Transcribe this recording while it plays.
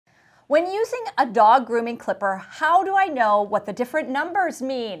When using a dog grooming clipper, how do I know what the different numbers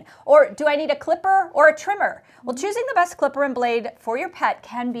mean? Or do I need a clipper or a trimmer? Well, choosing the best clipper and blade for your pet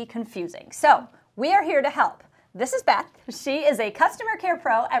can be confusing. So we are here to help. This is Beth. She is a customer care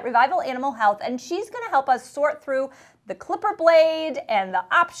pro at Revival Animal Health, and she's going to help us sort through the clipper blade and the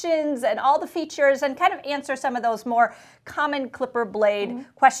options and all the features and kind of answer some of those more common clipper blade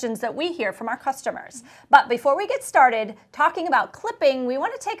questions that we hear from our customers. But before we get started talking about clipping, we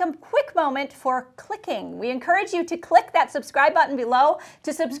want to take a quick moment for clicking. We encourage you to click that subscribe button below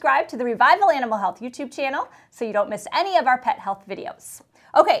to subscribe to the Revival Animal Health YouTube channel so you don't miss any of our pet health videos.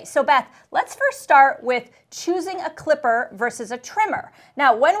 Okay, so Beth, let's first start with choosing a clipper versus a trimmer.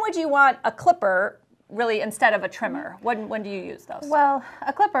 Now, when would you want a clipper really instead of a trimmer? When do you use those? Well,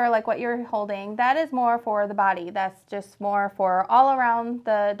 a clipper, like what you're holding, that is more for the body. That's just more for all around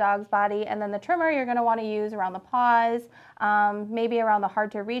the dog's body. And then the trimmer you're going to want to use around the paws, maybe around the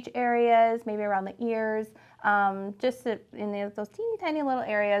hard to reach areas, maybe around the ears, just in those teeny tiny little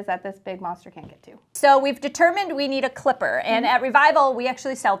areas that this big monster can't get to. So we've determined we need a clipper, and at Revival we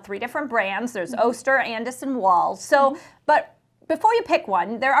actually sell 3 different brands. There's Oster, Andis, and Walls. So, but before you pick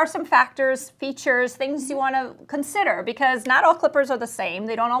one, there are some factors, features, things you want to consider, because not all clippers are the same.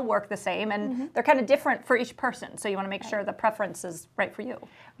 They don't all work the same, and they're kind of different for each person. So you want to make sure the preference is right for you.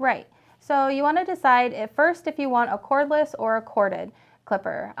 Right. So you want to decide at first if you want a cordless or a corded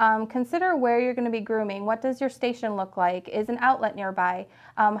clipper. Consider where you're going to be grooming. What does your station look like? Is an outlet nearby?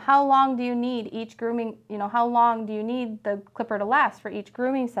 How long do you need each grooming, how long do you need the clipper to last for each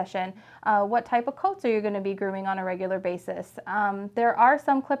grooming session? What type of coats are you going to be grooming on a regular basis? There are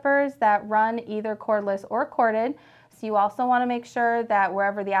some clippers that run either cordless or corded, so you also want to make sure that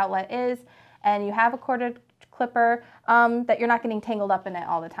wherever the outlet is and you have a corded clipper, that you're not getting tangled up in it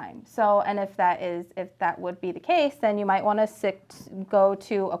all the time. So, and if that would be the case, then you might want to go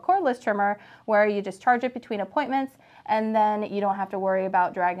to a cordless trimmer where you just charge it between appointments, and then you don't have to worry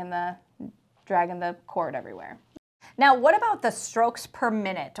about dragging the cord everywhere. Now, what about the strokes per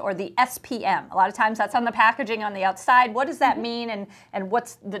minute, or the SPM? A lot of times that's on the packaging on the outside. What does that mean, and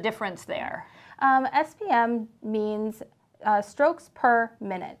what's the difference there? SPM means strokes per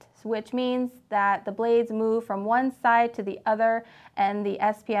minute, which means that the blades move from one side to the other, and the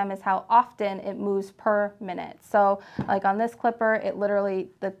SPM is how often it moves per minute. So like on this clipper,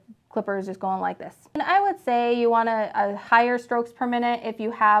 the clipper is just going like this. And I would say you want a higher strokes per minute if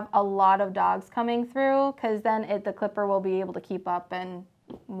you have a lot of dogs coming through, because then the clipper will be able to keep up and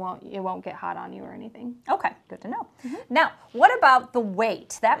it won't get hot on you or anything. Okay, good to know. Now, what about the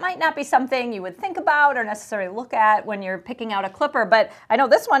weight? That might not be something you would think about or necessarily look at when you're picking out a clipper, but I know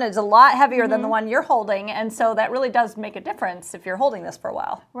this one is a lot heavier than the one you're holding, and so that really does make a difference if you're holding this for a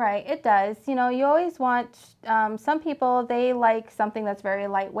while. Right, it does. You always want, some people, they like something that's very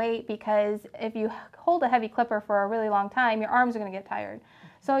lightweight, because if you hold a heavy clipper for a really long time, your arms are going to get tired.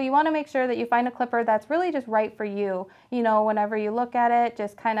 So you want to make sure that you find a clipper that's really just right for you. Whenever you look at it,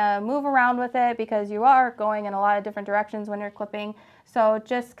 just kind of move around with it, because you are going in a lot of different directions when you're clipping. So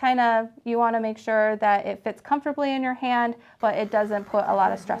just you want to make sure that it fits comfortably in your hand, but it doesn't put a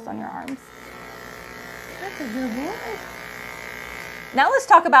lot of stress on your arms. That's a good one. Now let's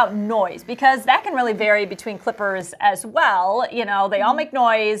talk about noise, because that can really vary between clippers as well. They all make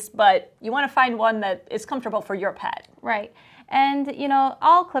noise, but you want to find one that is comfortable for your pet. Right. And,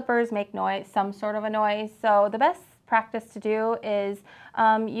 all clippers make noise, some sort of a noise. So the best practice to do is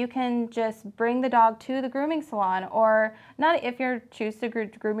you can just bring the dog to the grooming salon, or not if you choose to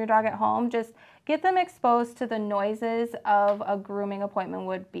groom your dog at home, just get them exposed to the noises of a grooming appointment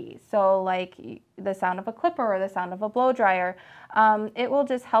would be. So like the sound of a clipper or the sound of a blow dryer. It will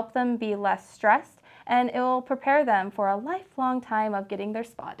just help them be less stressed, and it will prepare them for a lifelong time of getting their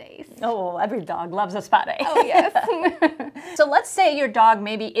spa days. Oh, every dog loves a spa day. Oh, yes. So let's say your dog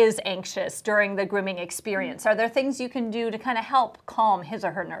maybe is anxious during the grooming experience. Are there things you can do to kind of help calm his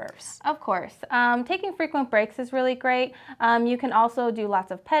or her nerves? Of course. Taking frequent breaks is really great. You can also do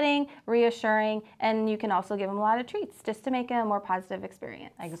lots of petting, reassuring, and you can also give them a lot of treats just to make it a more positive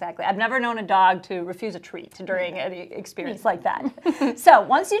experience. Exactly. I've never known a dog to refuse a treat during any experience like that. So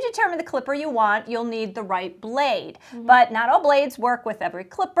once you determine the clipper you want, you'll need the right blade. But not all blades work with every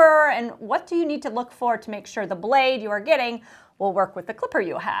clipper, and what do you need to look for to make sure the blade you are getting will work with the clipper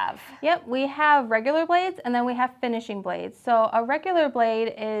you have? Yep, we have regular blades, and then we have finishing blades. So a regular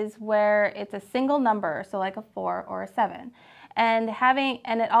blade is where it's a single number, so like a 4 or a 7. And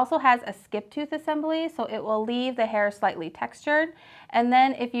it also has a skip tooth assembly, so it will leave the hair slightly textured. And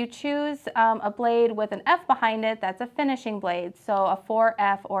then if you choose a blade with an F behind it, that's a finishing blade, so a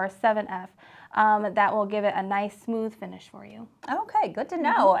 4F or a 7F. that will give it a nice smooth finish for you. Okay, good to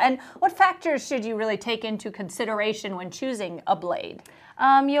know. And what factors should you really take into consideration when choosing a blade?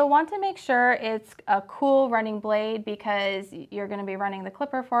 You'll want to make sure it's a cool running blade because you're going to be running the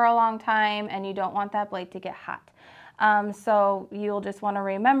clipper for a long time and you don't want that blade to get hot. So you'll just want to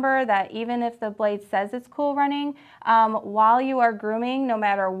remember that even if the blade says it's cool running, while you are grooming, no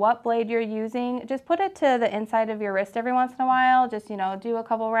matter what blade you're using, just put it to the inside of your wrist every once in a while. Just, do a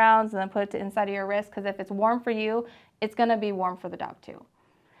couple rounds and then put it to the inside of your wrist, because if it's warm for you, it's going to be warm for the dog too.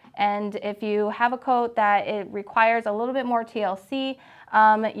 And if you have a coat that it requires a little bit more TLC,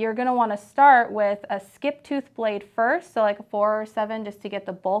 you're going to want to start with a skip tooth blade first, so like a 4 or 7, just to get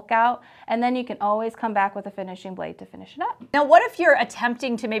the bulk out, and then you can always come back with a finishing blade to finish it up. Now, what if you're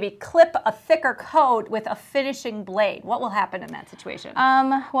attempting to maybe clip a thicker coat with a finishing blade? What will happen in that situation?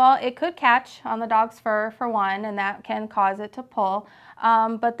 Well, it could catch on the dog's fur for one, and that can cause it to pull.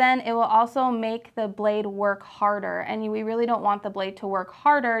 But then it will also make the blade work harder, and we really don't want the blade to work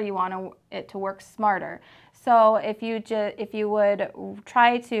harder. You want it to work smarter. So if you would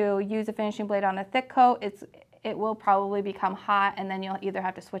try to use a finishing blade on a thick coat, it will probably become hot, and then you'll either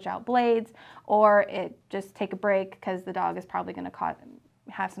have to switch out blades or just take a break, because the dog is probably going to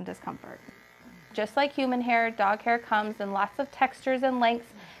have some discomfort. Just like human hair, dog hair comes in lots of textures and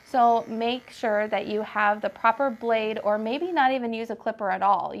lengths. So make sure that you have the proper blade, or maybe not even use a clipper at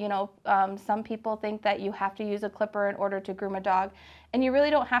all. Some people think that you have to use a clipper in order to groom a dog, and you really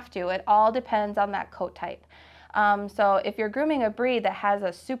don't have to. It all depends on that coat type. So if you're grooming a breed that has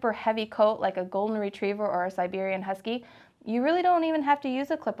a super heavy coat, like a golden retriever or a Siberian husky, you really don't even have to use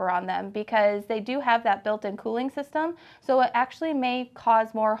a clipper on them, because they do have that built-in cooling system. So it actually may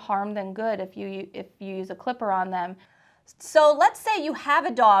cause more harm than good if you use a clipper on them. So let's say you have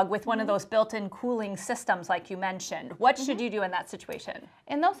a dog with one of those built-in cooling systems like you mentioned. What should you do in that situation?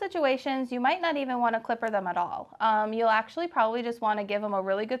 In those situations, you might not even want to clipper them at all. You'll actually probably just want to give them a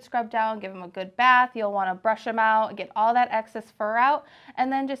really good scrub down, give them a good bath. You'll want to brush them out, get all that excess fur out,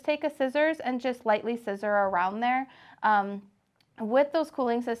 and then just take a scissors and just lightly scissor around there. With those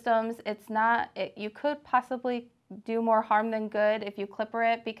cooling systems, you could possibly do more harm than good if you clipper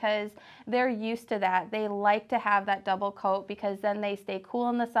it, because they're used to that. They like to have that double coat, because then they stay cool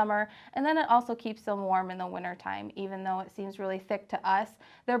in the summer, and then it also keeps them warm in the winter time. Even though it seems really thick to us,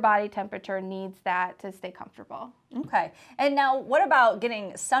 their body temperature needs that to stay comfortable. Okay. And now what about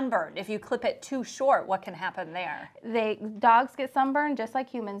getting sunburned? If you clip it too short, what can happen there? Dogs get sunburned just like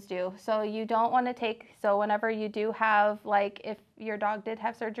humans do. So you don't want to whenever you do have, like if your dog did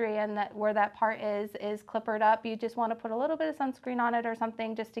have surgery and where that part is clippered up, you just want to put a little bit of sunscreen on it or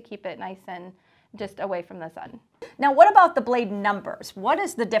something, just to keep it nice and just away from the sun. Now, what about the blade numbers? What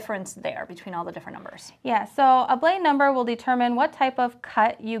is the difference there between all the different numbers? Yeah, so a blade number will determine what type of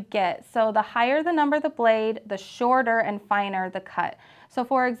cut you get. So the higher the number of the blade, the shorter and finer the cut. So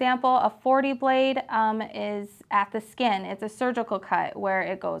for example, a 40 blade is at the skin. It's a surgical cut where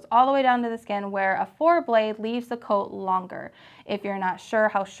it goes all the way down to the skin, where a 4 blade leaves the coat longer. If you're not sure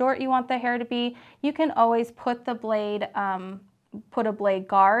how short you want the hair to be, you can always put the blade, put a blade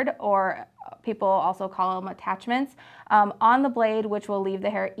guard, or people also call them attachments, on the blade, which will leave the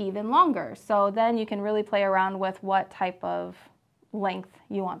hair even longer. So then you can really play around with what type of length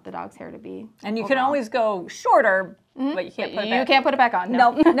you want the dog's hair to be. And you can always go shorter, but you can't put it back. You can't put it back on.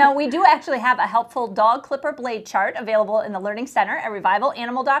 No. Now, we do actually have a helpful dog clipper blade chart available in the Learning Center at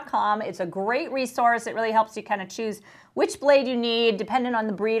revivalanimal.com. It's a great resource. It really helps you kind of choose which blade you need depending on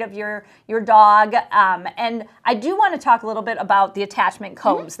the breed of your dog. And I do want to talk a little bit about the attachment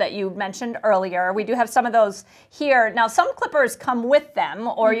combs that you mentioned earlier. We do have some of those here. Now, some clippers come with them,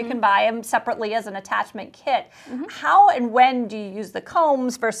 or you can buy them separately as an attachment kit. How and when do you use the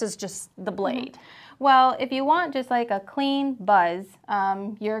combs versus just the blade? Well, if you want just like a clean buzz,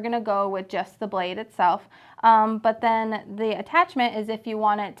 you're going to go with just the blade itself. But then the attachment is if you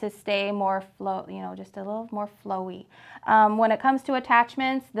want it to stay more just a little more flowy. When it comes to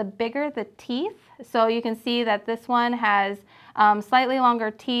attachments, the bigger the teeth, so you can see that this one has slightly longer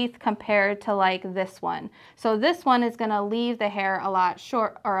teeth compared to like this one. So this one is going to leave the hair a lot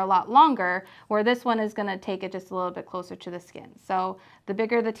short or a lot longer, where this one is going to take it just a little bit closer to the skin. So the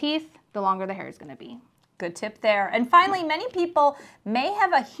bigger the teeth, the longer the hair is going to be. Good tip there. And finally, many people may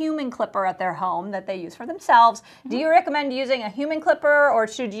have a human clipper at their home that they use for themselves. Do you recommend using a human clipper, or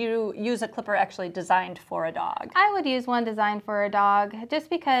should you use a clipper actually designed for a dog? I would use one designed for a dog, just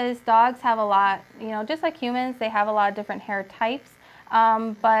because dogs have a lot, just like humans, they have a lot of different hair types.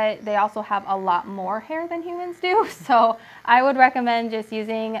 But they also have a lot more hair than humans do. So I would recommend just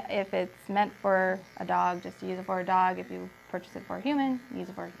using, if it's meant for a dog, just use it for a dog. If you purchase it for a human, use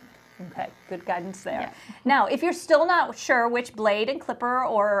it for a human. Okay, good guidance there. Yeah. Now, if you're still not sure which blade and clipper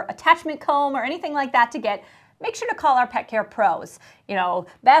or attachment comb or anything like that to get, make sure to call our pet care pros. You know,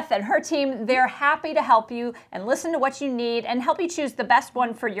 Beth and her team, they're happy to help you and listen to what you need and help you choose the best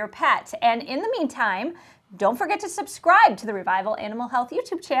one for your pet. And in the meantime, don't forget to subscribe to the Revival Animal Health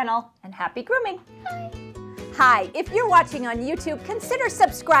YouTube channel, and happy grooming. Bye. Hi, if you're watching on YouTube, consider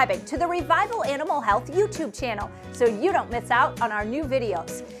subscribing to the Revival Animal Health YouTube channel so you don't miss out on our new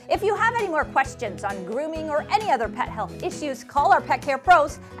videos. If you have any more questions on grooming or any other pet health issues, call our pet care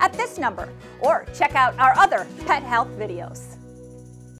pros at this number or check out our other pet health videos.